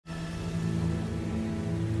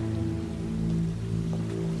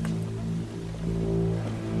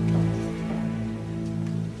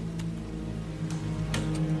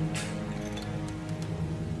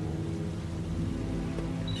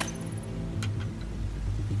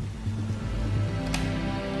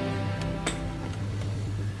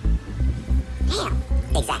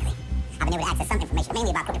Exactly. I've been able to access some information,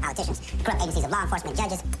 mainly about crooked politicians, corrupt agencies of law enforcement,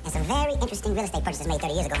 judges, and some very interesting real estate purchases made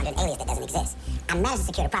 30 years ago under an alias that doesn't exist. I managed to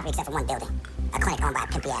secure the property except for one building, a clinic owned by a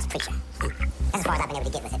pimpy-ass preacher. That's as far as I've been able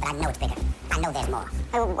to get with it, but I know it's bigger. I know there's more.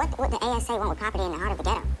 What would the ASA want with property in the heart of the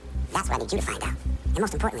ghetto? That's what I need you to find out. And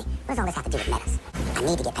most importantly, what does all this have to do with Metas? I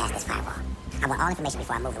need to get past this firewall. I want all information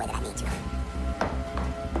before I move the way that I need to.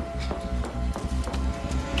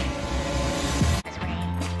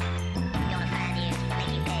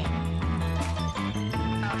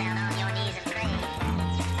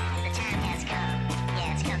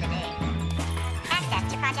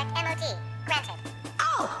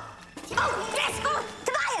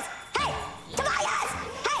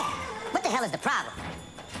 Is the problem?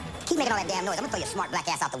 Keep making all that damn noise. I'm gonna throw your smart black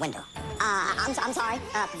ass out the window. I'm sorry.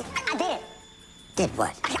 I did. Did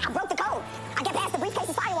what? I broke the code. I get past the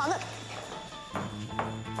briefcase's firewall. Look.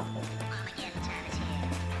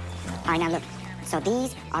 All right, now look. So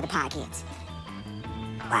these are the pod kids.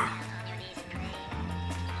 Wow.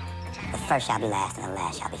 The first shall be last and the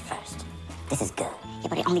last shall be first. This is good. Yeah,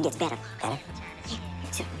 but it only gets better. Better?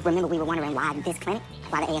 So, remember we were wondering why this clinic,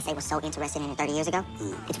 why the ASA was so interested in it 30 years ago?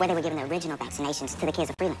 It's where they were giving the original vaccinations to the kids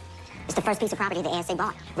of Freeland. It's the first piece of property the ASA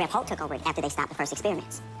bought. Rep Holt took over it after they stopped the first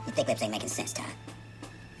experiments. You thick lips ain't making sense, Todd.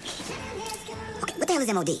 Okay, what the hell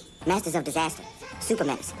is MOD? Masters of Disaster. Super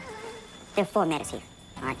medicine. There are 4 metas here.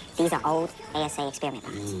 All right, these are old ASA experiment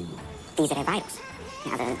lines. These are their vitals.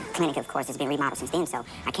 Now, the clinic, of course, has been remodeled since then, so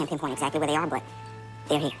I can't pinpoint exactly where they are, but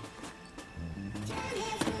they're here.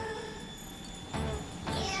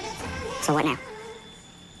 So what now?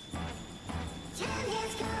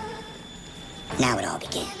 Now it all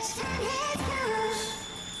begins.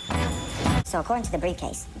 So according to the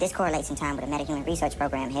briefcase, this correlates in time with a metahuman research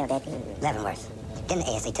program held at Leavenworth. Then the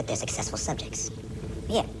ASA took their successful subjects.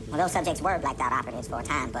 Yeah, well, those subjects were blacked out operatives for a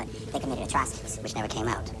time, but they committed atrocities. Which never came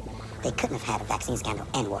out. They couldn't have had a vaccine scandal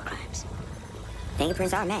and war crimes.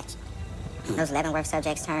 Fingerprints are matched. Those Leavenworth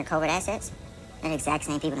subjects turned covert assets. They're the exact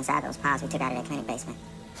same people inside those piles we took out of that clinic basement.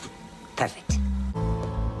 Perfect.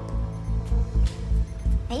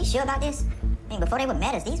 Hey, you sure about this? I mean, before they were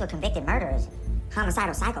metas, these were convicted murderers,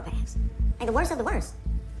 homicidal psychopaths. Like the worst of the worst.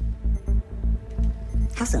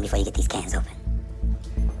 How soon before you get these cans open?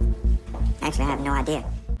 Actually, I have no idea.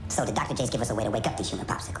 So did Dr. J's give us a way to wake up these human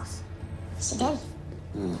popsicles? She did.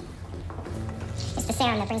 It's the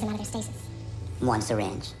serum that brings them out of their stasis. One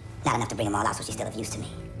syringe. Not enough to bring them all out, so she's still of use to me.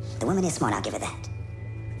 The woman is smart, I'll give her that.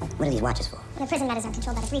 What are these watches for? The prison metas are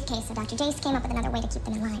controlled by the briefcase, so Dr. Jace came up with another way to keep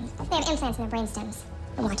them in line. They have implants in their brainstems.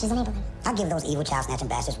 The watches enable them. I'll give those evil child-snatching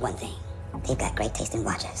bastards one thing. They've got great taste in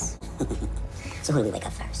watches. So who do we wake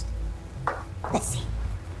up first? Let's see.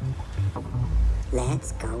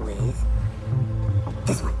 Let's go with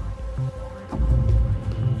this one.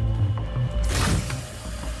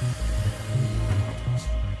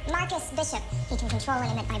 Marcus Bishop. He can control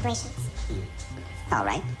and emit vibrations. All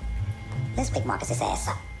right. Let's wake Marcus's ass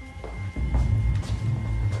up.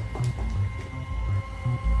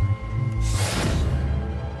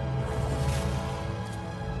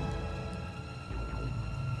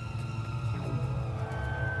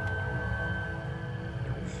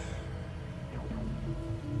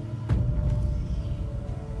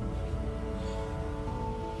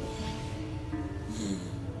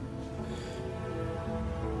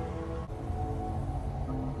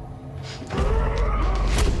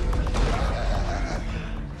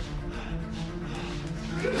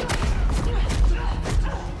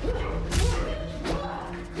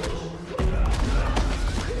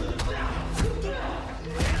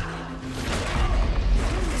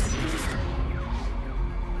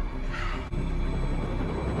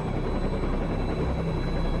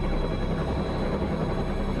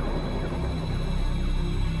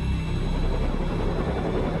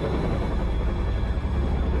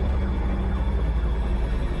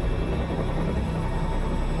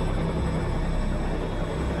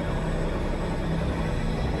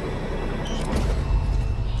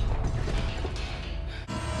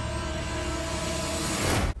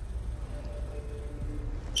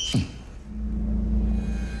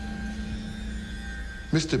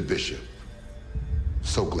 Mr. Bishop,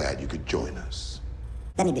 so glad you could join us.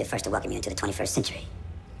 Let me be the first to welcome you into the 21st century.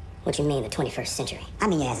 What you mean, the 21st century? I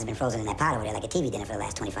mean your ass has been frozen in that pot over there like a TV dinner for the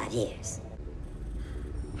last 25 years.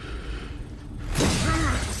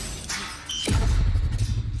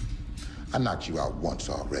 I knocked you out once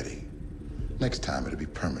already. Next time it'll be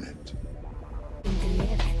permanent.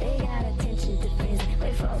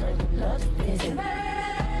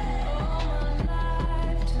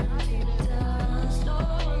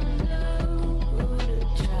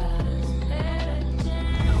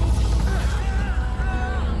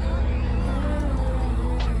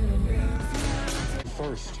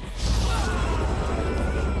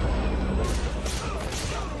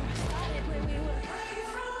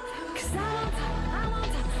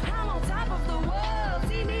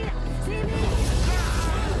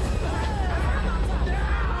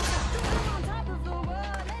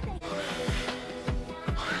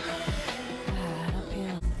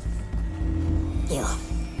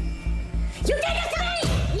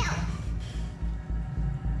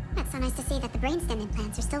 brainstem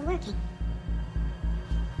implants are still working.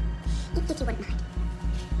 If you wouldn't mind.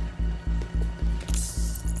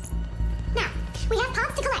 Now, we have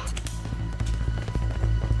pods to collect.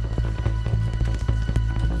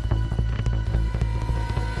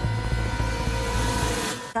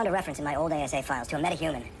 Found a reference in my old ASA files to a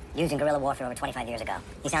metahuman used in guerrilla warfare over 25 years ago.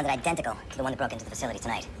 He sounded identical to the one that broke into the facility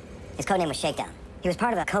tonight. His codename was Shakedown. He was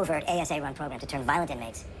part of a covert ASA-run program to turn violent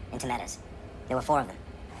inmates into metas. There were 4 of them.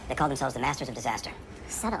 They called themselves the Masters of Disaster.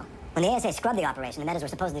 Subtle. When the ASA scrubbed the operation, the metas were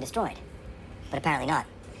supposedly destroyed. But apparently not.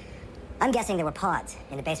 I'm guessing there were pods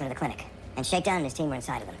in the basement of the clinic, and Shakedown and his team were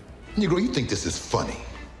inside of them. Negro, you think this is funny?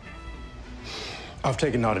 I've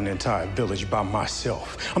taken out an entire village by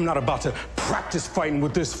myself. I'm not about to practice fighting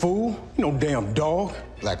with this fool. No damn dog.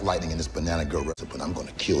 Black Lightning and this banana girl recipe, I'm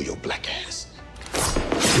gonna kill your black ass.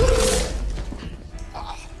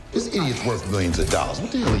 This idiot's worth millions of dollars.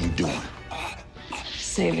 What the hell are you doing?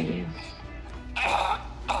 Saving you.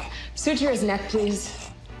 Suture his neck, please.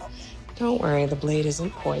 Don't worry, the blade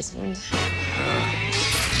isn't poisoned.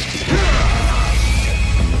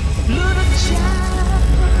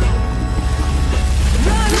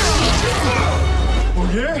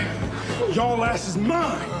 Oh, yeah? Y'all ass is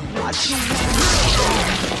mine.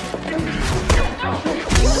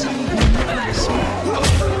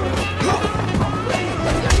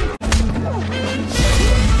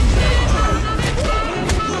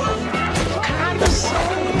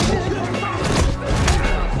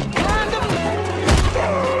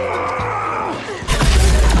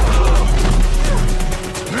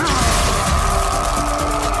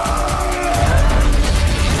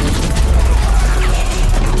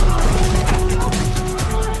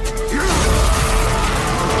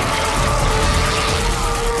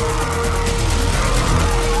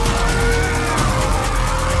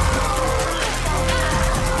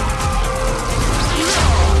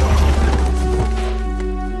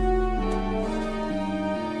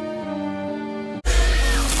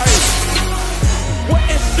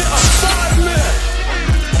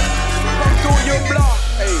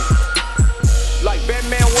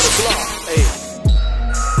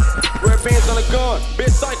 Gun,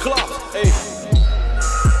 bitch Cyclops, ayy.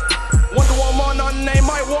 Wonder Woman